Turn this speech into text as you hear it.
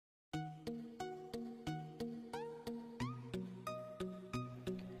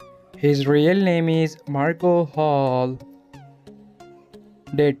His real name is Marco Hall.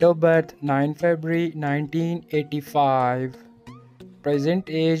 Date of birth 9 February 1985. Present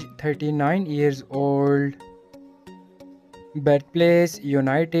age 39 years old. Birthplace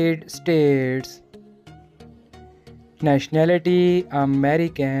United States. Nationality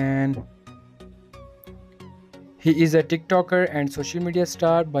American. He is a TikToker and social media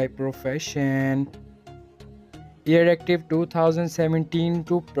star by profession. Year active 2017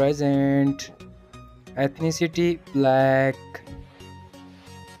 to present. Ethnicity Black.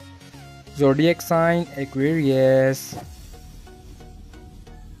 Zodiac sign Aquarius.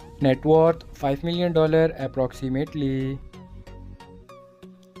 Net worth $5 million approximately.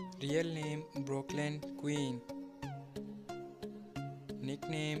 Real name Brooklyn Queen.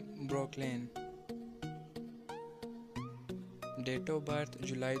 Nickname Brooklyn. Date of birth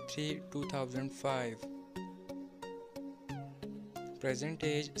July 3, 2005. Present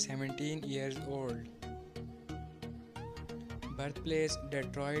age 17 years old. Birthplace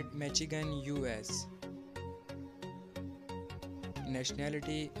Detroit, Michigan, US.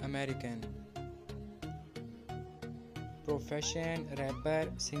 Nationality American. Profession rapper,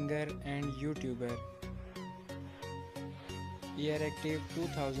 singer and YouTuber. Year active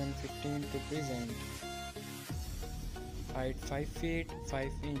 2015 to present. Height 5 feet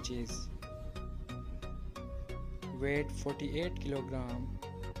 5 inches. Weight 48 kg.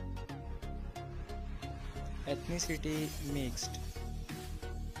 Ethnicity mixed.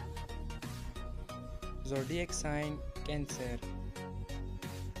 Zodiac sign Cancer.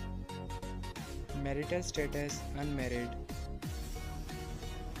 Marital status unmarried.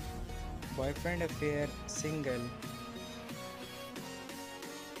 Boyfriend affair single.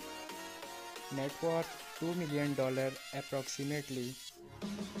 Net worth $2 million approximately.